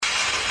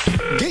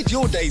Get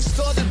your day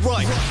started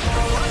right.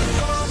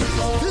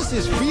 This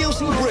is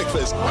VOC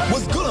Breakfast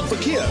with Gulam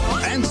Fakir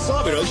and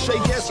Sabira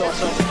Sheikh Yasser.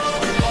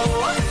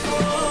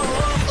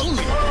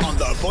 Only on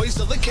the Voice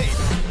of the Cape.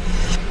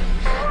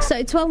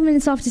 So 12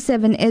 minutes after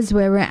 7 is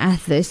where we're at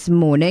this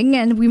morning,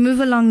 and we move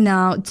along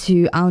now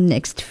to our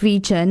next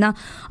feature. Now,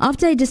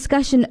 after a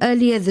discussion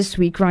earlier this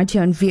week right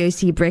here on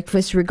VOC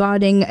Breakfast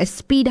regarding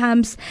speed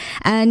humps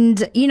and,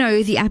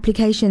 the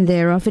application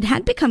thereof, it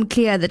had become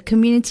clear that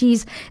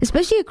communities,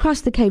 especially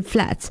across the Cape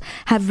Flats,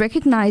 have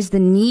recognized the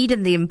need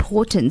and the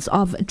importance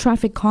of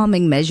traffic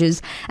calming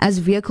measures as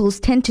vehicles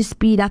tend to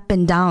speed up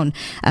and down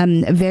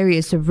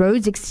various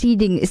roads,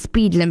 exceeding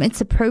speed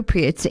limits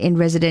appropriate in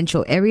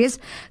residential areas,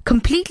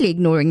 completely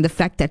ignoring the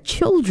fact that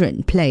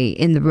children play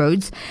in the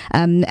roads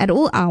at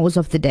all hours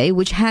of the day,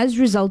 which has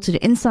resulted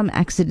in some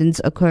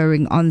accidents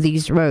occurring on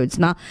these roads.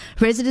 Now,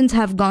 residents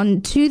have gone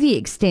to the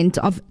extent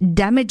of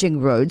damaging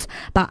roads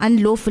by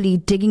unlawfully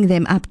digging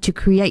them up to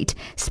create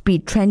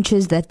speed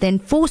trenches that then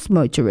force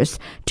motorists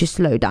to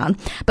slow down.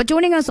 But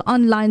joining us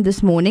online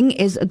this morning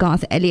is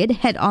Garth Elliot,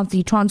 head of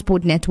the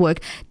Transport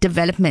Network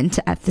Development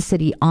at the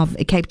City of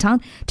Cape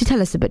Town, to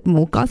tell us a bit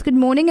more. Garth, good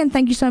morning, and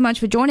thank you so much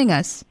for joining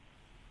us.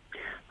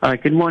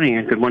 Good morning,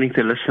 and good morning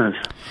to listeners.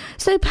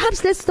 So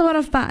perhaps let's start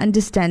off by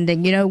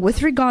understanding,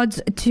 with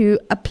regards to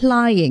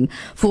applying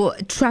for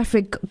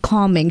traffic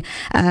calming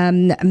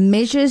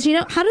measures,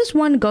 how does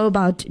one go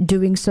about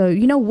doing so?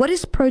 What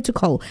is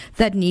protocol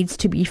that needs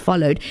to be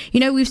followed?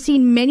 We've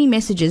seen many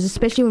messages,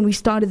 especially when we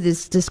started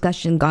this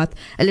discussion, Garth,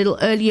 a little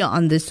earlier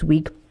on this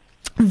week.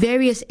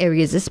 Various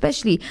areas,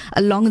 especially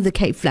along the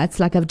Cape Flats,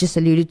 like I've just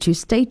alluded to,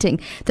 stating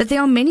that there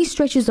are many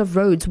stretches of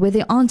roads where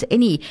there aren't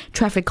any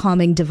traffic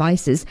calming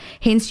devices.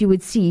 Hence, you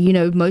would see,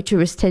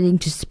 motorists tending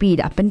to speed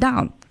up and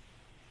down.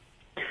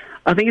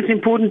 I think it's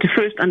important to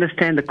first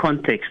understand the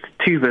context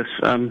to this.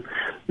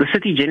 The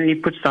city generally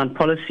puts down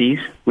policies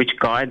which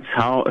guides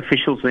how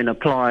officials then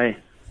apply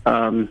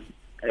or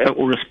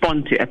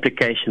respond to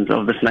applications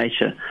of this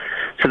nature.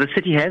 So the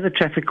city has a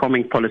traffic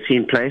calming policy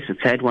in place.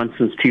 It's had one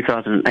since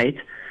 2008.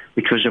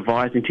 Which was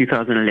revised in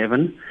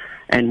 2011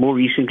 and more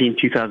recently in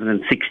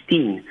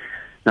 2016.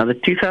 Now, the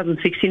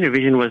 2016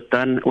 revision was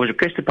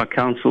requested by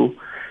Council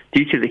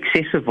due to the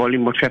excessive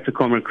volume of traffic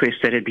calm requests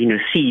that had been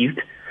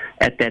received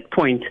at that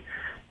point,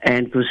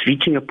 and was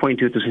reaching a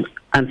point where it was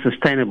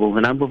unsustainable. The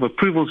number of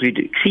approvals we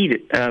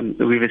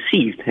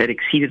received had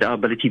exceeded our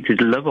ability to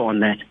deliver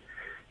on that.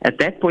 At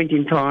that point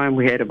in time,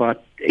 we had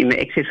about in the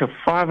excess of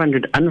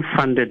 500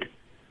 unfunded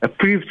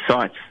approved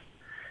sites.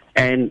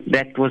 And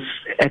that was,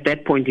 at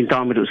that point in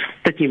time, it was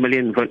 30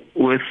 million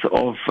worth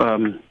of,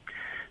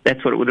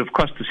 that's what it would have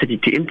cost the city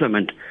to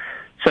implement.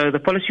 So the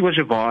policy was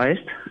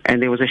revised,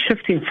 and there was a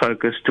shift in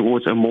focus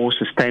towards a more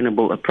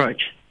sustainable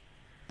approach.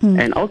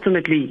 And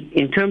ultimately,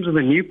 in terms of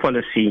the new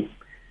policy,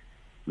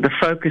 the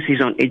focus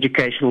is on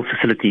educational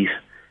facilities.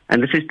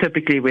 And this is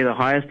typically where the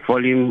highest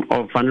volume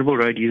of vulnerable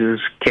road users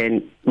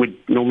would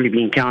normally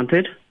be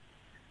encountered.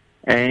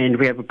 And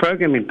we have a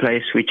program in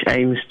place which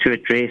aims to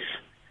address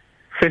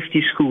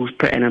 50 schools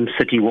per annum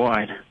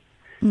citywide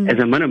as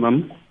a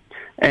minimum.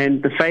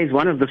 And the phase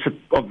one of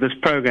this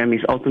program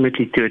is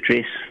ultimately to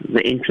address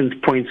the entrance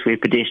points where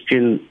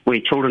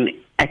children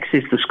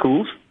access the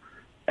schools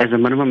as a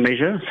minimum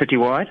measure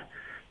citywide.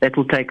 That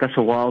will take us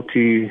a while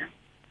to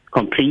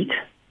complete.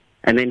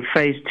 And then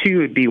phase two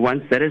would be,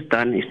 once that is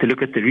done, is to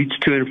look at the routes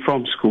to and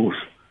from schools.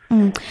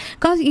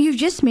 Garth, you've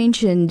just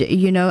mentioned,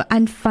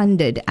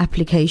 unfunded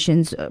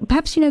applications.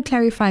 Perhaps,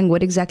 clarifying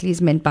what exactly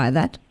is meant by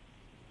that?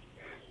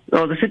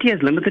 Well, the city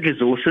has limited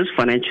resources,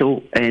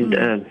 financial and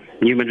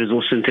human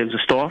resources in terms of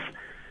staff.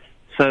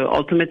 So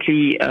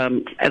ultimately,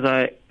 as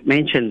I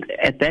mentioned,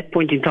 at that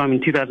point in time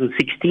in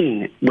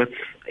 2016, with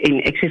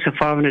in excess of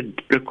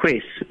 500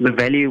 requests, the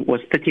value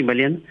was 30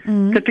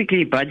 million.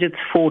 Typically, budgets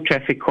for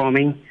traffic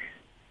calming,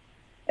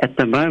 at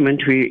the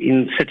moment,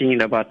 we're sitting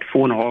in about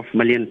 4.5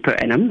 million per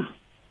annum,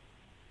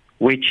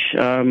 which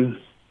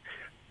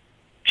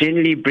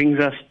generally brings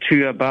us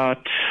to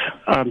about,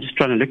 I'm just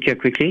trying to look here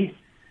quickly,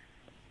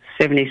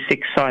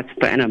 76 sites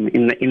per annum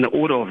in the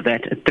order of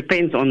that. It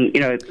depends on,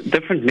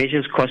 different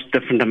measures cost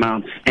different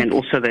amounts, and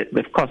also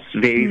the costs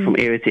vary from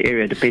area to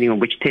area depending on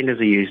which tenders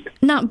are used.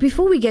 Now,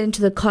 before we get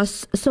into the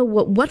costs, so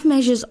what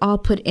measures are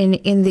put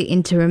in the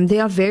interim?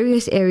 There are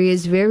various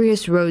areas,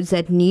 various roads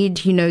that need,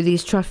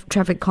 these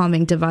traffic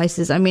calming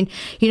devices. I mean,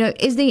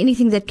 is there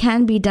anything that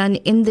can be done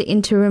in the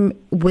interim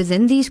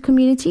within these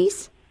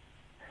communities?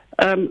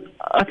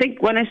 I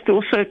think one has to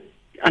also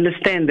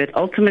understand that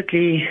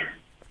ultimately,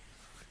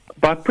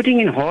 by putting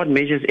in hard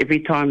measures every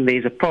time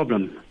there's a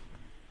problem,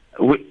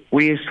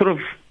 we sort of,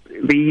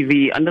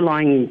 the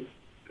underlying,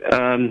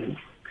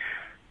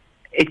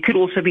 it could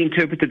also be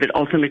interpreted that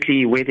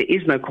ultimately where there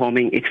is no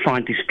calming, it's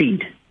fine to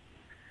speed,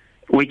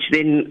 which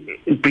then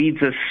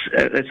breeds us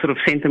a sort of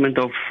sentiment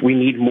of we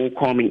need more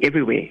calming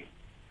everywhere.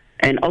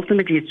 And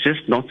ultimately it's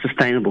just not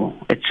sustainable.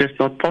 It's just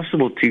not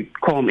possible to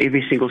calm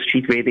every single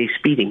street where there's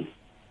speeding.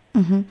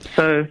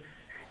 So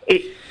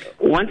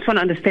once one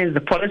understands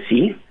the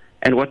policy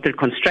and what the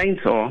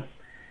constraints are,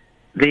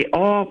 there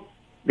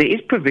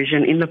is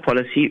provision in the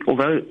policy,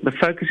 although the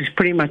focus is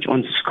pretty much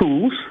on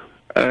schools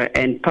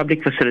and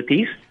public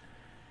facilities,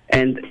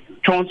 and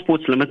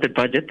Transport's limited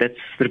budget, that's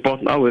the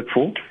department I work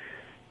for,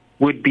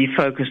 would be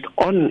focused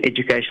on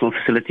educational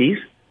facilities.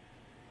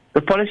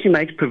 The policy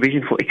makes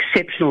provision for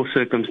exceptional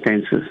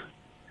circumstances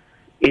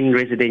in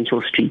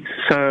residential streets.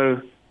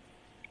 So,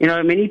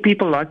 many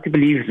people like to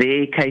believe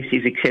their case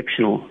is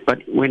exceptional. But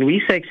when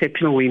we say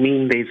exceptional, we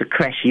mean there's a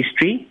crash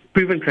history,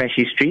 proven crash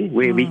history,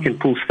 where we can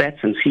pull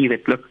stats and see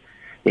that, look,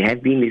 there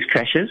have been these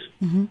crashes.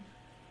 Mm-hmm.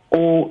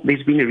 Or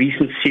there's been a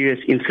recent serious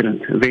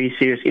incident, a very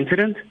serious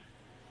incident,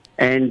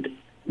 and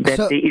that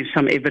there is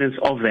some evidence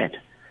of that.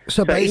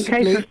 So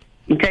basically,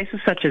 in cases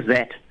such as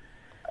that,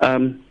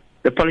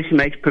 the policy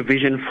makes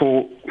provision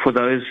for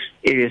those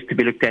areas to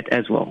be looked at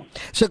as well.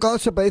 So,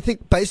 Garth,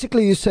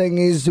 basically you're saying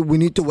is we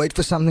need to wait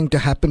for something to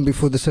happen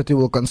before the city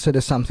will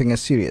consider something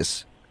as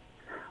serious?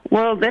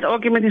 Well, that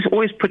argument is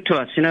always put to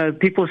us.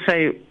 People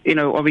say,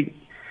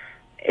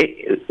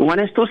 one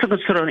has to also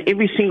consider on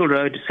every single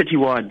road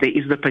citywide, there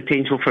is the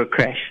potential for a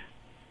crash.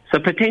 So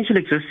potential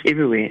exists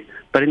everywhere.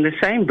 But in the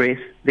same breath,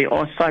 there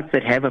are sites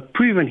that have a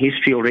proven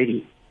history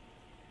already.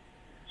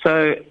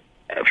 So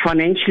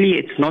financially,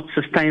 it's not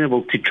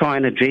sustainable to try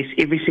and address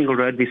every single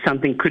road where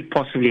something could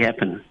possibly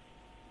happen.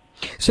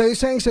 So you're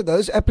saying, so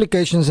those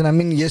applications, and I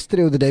mean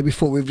yesterday or the day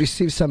before, we've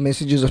received some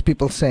messages of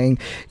people saying,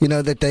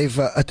 that they've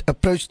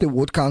approached the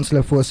ward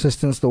councillor for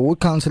assistance. The ward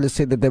councillor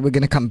said that they were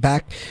going to come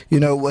back,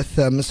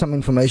 with some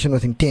information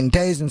within 10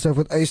 days and so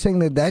forth. Are you saying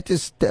that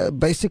is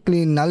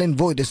basically null and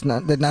void,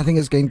 that nothing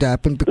is going to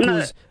happen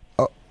because...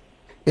 No.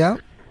 Yeah?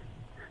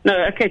 No,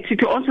 okay,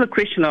 to answer the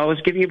question, I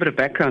was giving you a bit of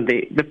background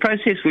there. The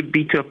process would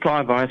be to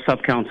apply via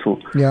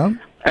sub-council. Yeah.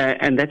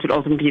 And that would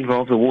ultimately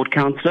involve the ward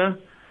councillor.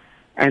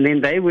 And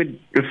then they would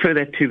refer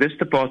that to this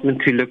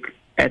department to look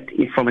at,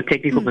 from a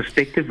technical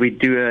perspective, we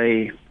do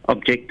a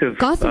objective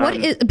Garth, before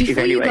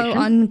evaluation. You go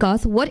on,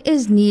 Garth, what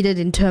is needed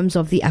in terms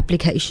of the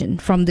application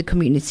from the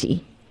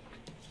community?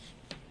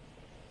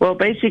 Well,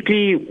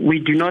 basically, we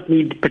do not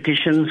need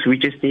petitions. We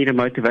just need a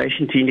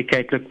motivation to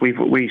indicate, look,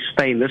 we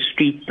stay in this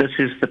street. This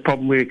is the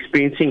problem we're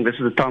experiencing. This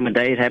is the time of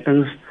day it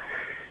happens.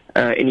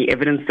 Any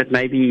evidence that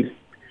maybe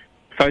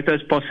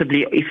photos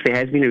possibly, if there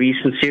has been a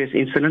recent serious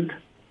incident,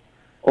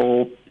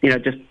 or,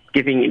 just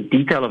giving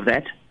detail of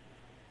that,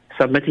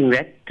 submitting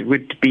that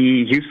would be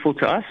useful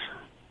to us.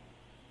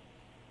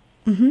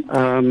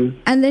 Mm-hmm.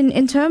 And then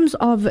in terms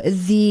of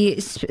the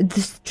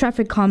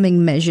traffic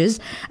calming measures,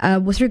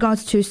 with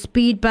regards to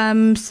speed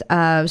bumps,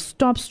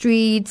 stop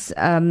streets,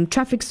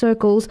 traffic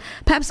circles,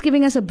 perhaps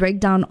giving us a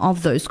breakdown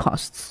of those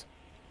costs.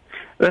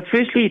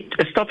 Firstly,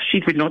 a stop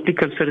street would not be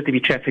considered to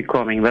be traffic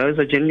calming. Those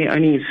are generally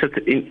only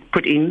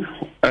put in,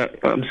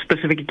 I'm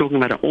specifically talking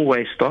about an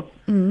always stop,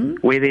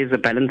 where there's a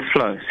balanced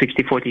flow,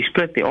 60-40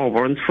 split. There are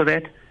warrants for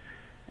that,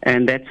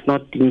 and that's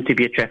not deemed to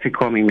be a traffic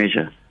calming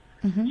measure.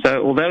 Mm-hmm.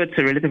 So although it's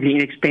a relatively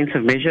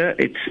inexpensive measure,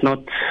 it's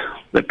not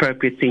the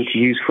appropriate thing to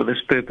use for this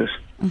purpose.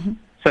 Mm-hmm.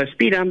 So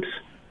speed humps,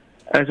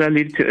 as I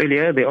alluded to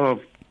earlier,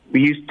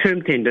 we use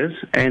term tenders,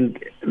 and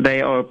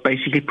they are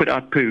basically put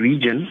out per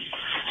region.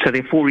 So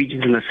there are 4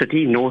 regions in the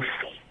city: north,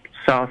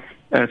 south,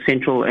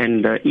 central,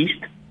 and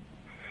east.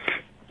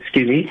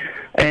 Excuse me.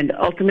 And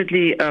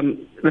ultimately,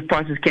 the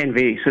prices can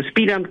vary. So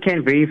speed hump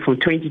can vary from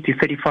 20 to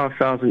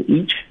 35,000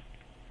 each.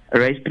 A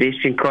raised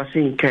pedestrian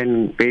crossing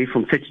can vary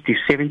from 30 to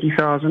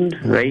 70,000.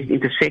 Raised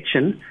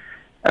intersection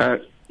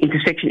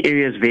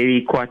areas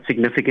vary quite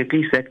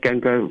significantly. So that can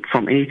go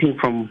from anything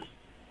from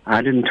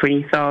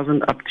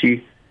 120,000 up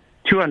to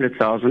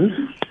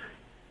 200,000.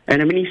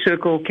 And a mini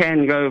circle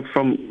can go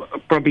from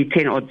probably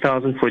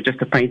 10,000 for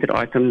just a painted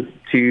item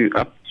to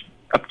up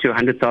to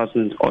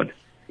 100,000 odd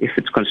if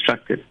it's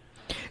constructed.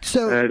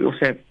 So we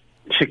also have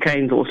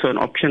chicanes, also an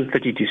option,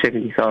 30 to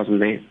 70,000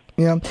 there.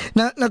 Yeah.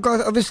 Now,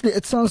 Garth, obviously,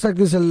 it sounds like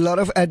there's a lot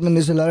of admin,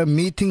 there's a lot of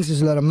meetings,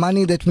 there's a lot of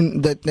money that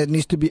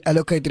needs to be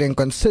allocated and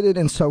considered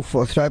and so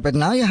forth, right? But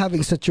now you're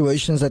having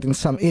situations that in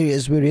some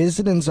areas where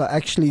residents are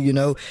actually,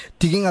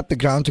 digging up the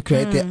ground to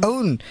create their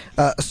own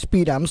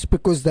speed humps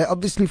because they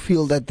obviously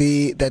feel that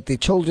the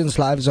children's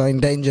lives are in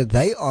danger.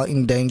 They are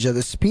in danger.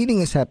 The speeding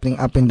is happening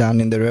up and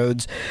down in the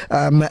roads.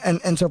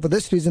 And so for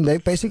this reason,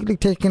 they've basically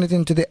taken it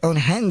into their own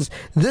hands.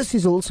 This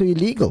is also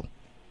illegal.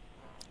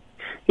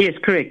 Yes,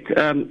 correct.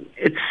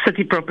 It's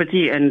city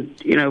property, and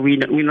we're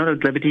not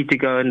at liberty to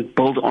go and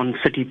build on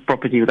city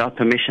property without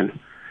permission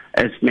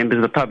as members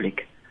of the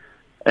public.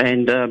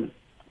 And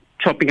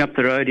chopping up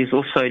the road is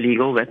also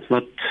illegal. That's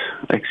not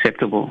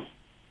acceptable.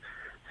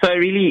 So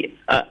really,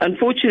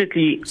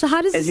 unfortunately... So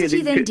how does the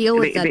city then deal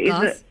with that,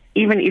 Garth?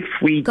 Even if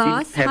we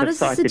Garth, have a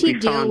site that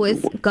we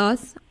found...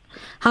 Garth,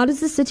 how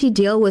does the city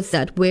deal with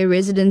that, where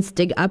residents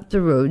dig up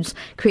the roads,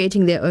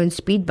 creating their own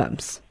speed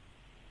bumps?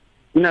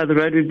 No, the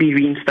road would be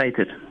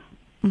reinstated.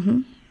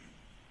 Mm-hmm.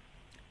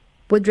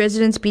 Would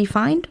residents be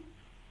fined?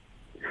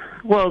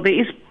 Well, there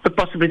is the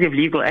possibility of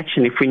legal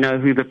action if we know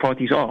who the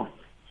parties are.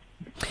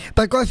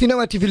 But Garth, you know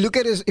what? If you look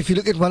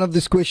at one of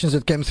these questions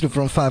that came through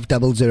from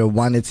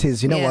 5001, it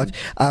says, you know what?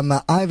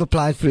 I've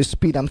applied for a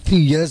speed hump 3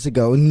 years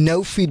ago,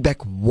 no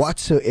feedback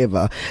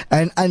whatsoever.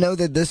 And I know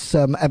that this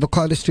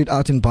Avocado Street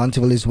out in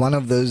Bonteville is one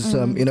of those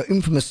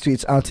infamous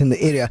streets out in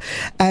the area.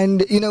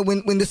 And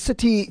when the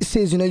city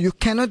says you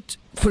cannot,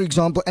 for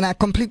example, and I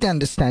completely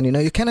understand,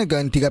 you cannot go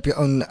and dig up your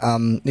own,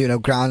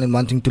 ground and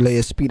wanting to lay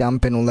a speed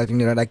hump and all that,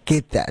 and I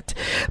get that.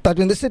 But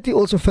when the city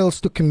also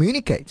fails to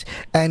communicate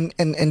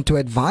and to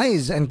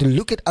advise and to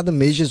look at other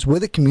measures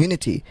with the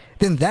community,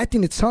 then that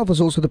in itself is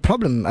also the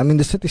problem. I mean,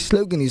 the city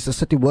slogan is the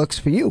city works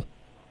for you.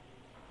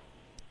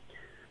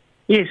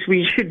 Yes,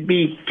 we should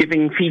be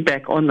giving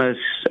feedback on those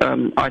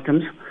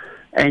items,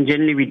 and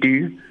generally we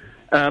do.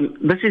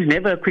 This is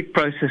never a quick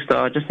process,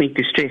 though. I just need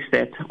to stress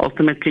that.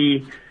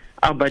 Ultimately,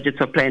 our budgets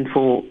are planned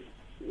for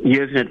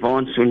years in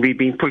advance, when we've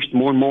been pushed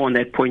more and more on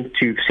that point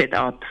to set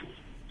out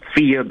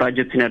 3-year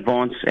budgets in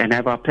advance and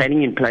have our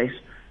planning in place.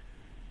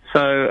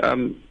 So,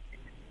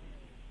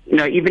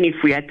 even if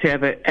we had to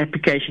have an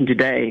application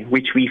today,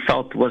 which we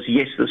felt was,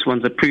 yes, this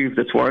one's approved,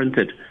 it's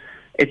warranted,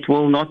 it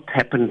will not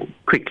happen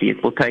quickly.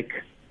 It will take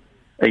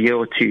a year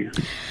or two.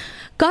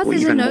 Garth,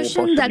 there's a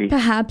notion that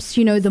perhaps,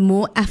 the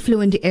more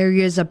affluent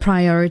areas are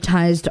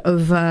prioritized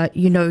over,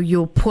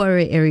 your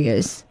poorer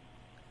areas.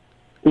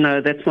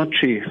 No, that's not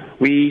true.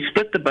 We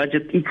split the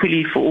budget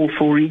equally for all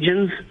 4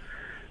 regions,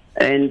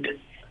 and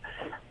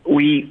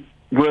we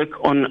work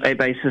on a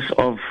basis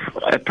of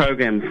a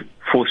program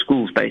for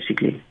schools,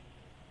 basically.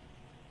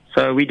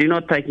 So we do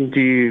not take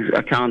into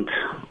account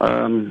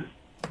that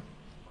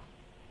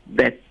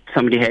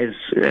somebody has,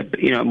 a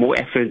more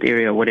affluent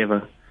area or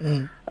whatever.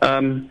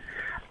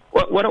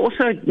 What I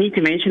also need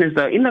to mention is,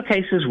 though, in the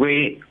cases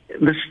where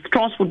the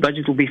transport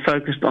budget will be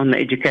focused on the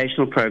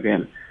educational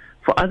program,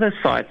 for other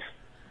sites,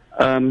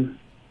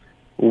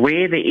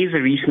 where there is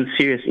a recent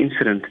serious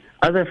incident,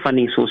 other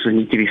funding sources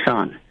need to be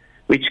found,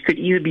 which could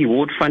either be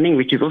ward funding,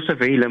 which is also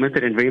very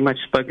limited and very much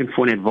spoken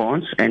for in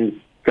advance and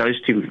goes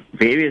to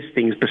various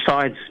things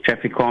besides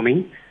traffic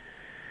calming.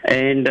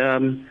 And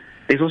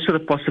there's also the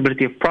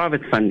possibility of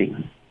private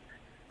funding.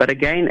 But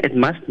again, it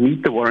must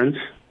meet the warrants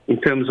in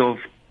terms of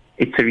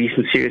it's a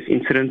recent serious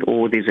incident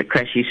or there's a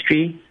crash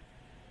history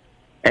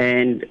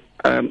and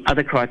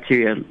other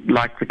criteria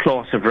like the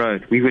class of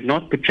road. We would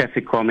not put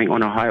traffic calming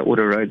on a higher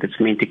order road that's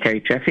meant to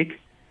carry traffic.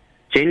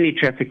 Generally,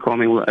 traffic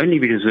calming will only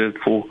be reserved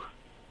for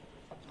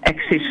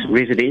access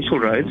residential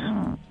roads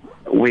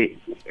where,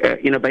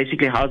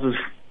 basically houses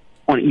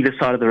on either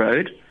side of the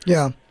road.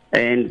 Yeah.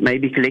 And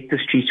maybe collector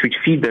streets which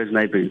feed those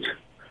neighborhoods.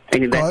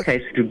 And in that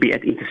case, it would be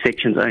at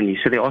intersections only.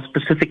 So there are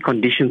specific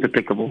conditions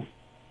applicable.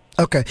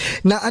 Okay.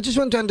 Now, I just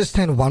want to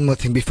understand one more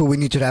thing before we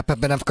need to wrap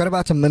up, and I've got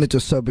about a minute or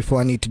so before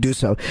I need to do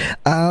so.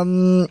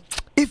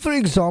 If, for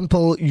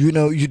example,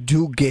 you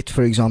do get,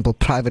 for example,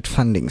 private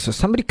funding. So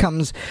somebody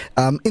comes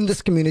in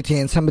this community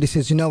and somebody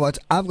says, you know what,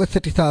 I've got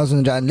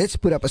 30,000 rand, let's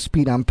put up a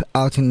speed hump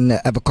out in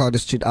Avocado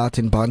Street, out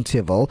in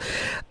Bonteville.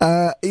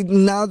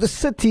 Now, the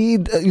city,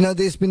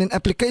 there's been an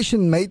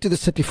application made to the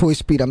city for a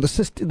speed hump.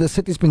 The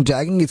city's been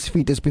dragging its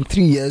feet. It's been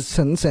 3 years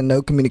since and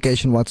no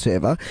communication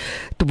whatsoever.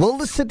 Will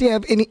the city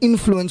have any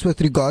influence with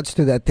regards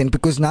to that then?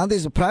 Because now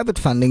there's a private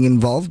funding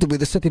involved where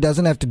the city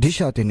doesn't have to dish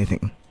out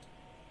anything.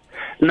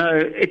 No,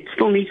 it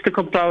still needs to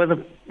comply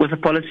with the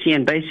policy,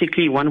 and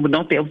basically one would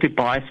not be able to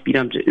buy speed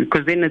humps,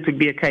 because then it would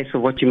be a case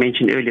of what you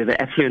mentioned earlier.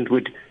 The affluent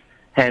would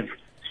have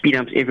speed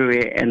humps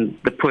everywhere and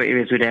the poor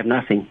areas would have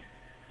nothing.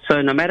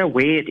 So no matter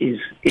where it is,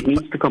 it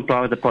needs to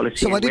comply with the policy.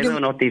 So whether or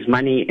not there's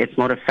money, it's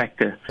not a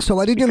factor. So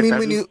what did you mean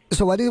when you?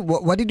 So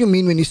what did you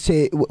mean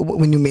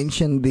when you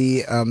mentioned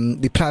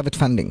the private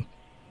funding?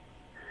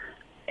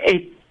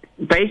 It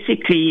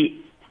basically,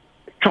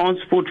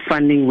 transport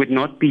funding would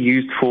not be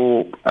used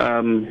for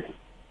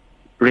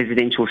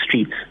residential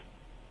streets.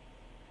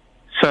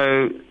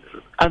 So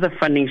other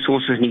funding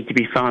sources need to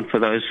be found for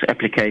those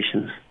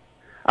applications.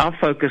 Our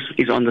focus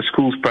is on the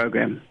schools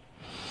program,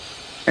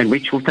 and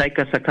which will take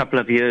us a couple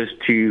of years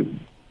to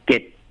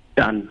get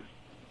done.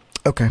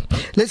 Okay.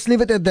 Let's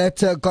leave it at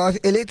that. Garth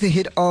Elliot, the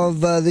head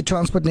of the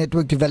Transport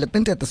Network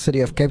Development at the City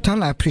of Cape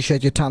Town. I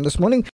appreciate your time this morning.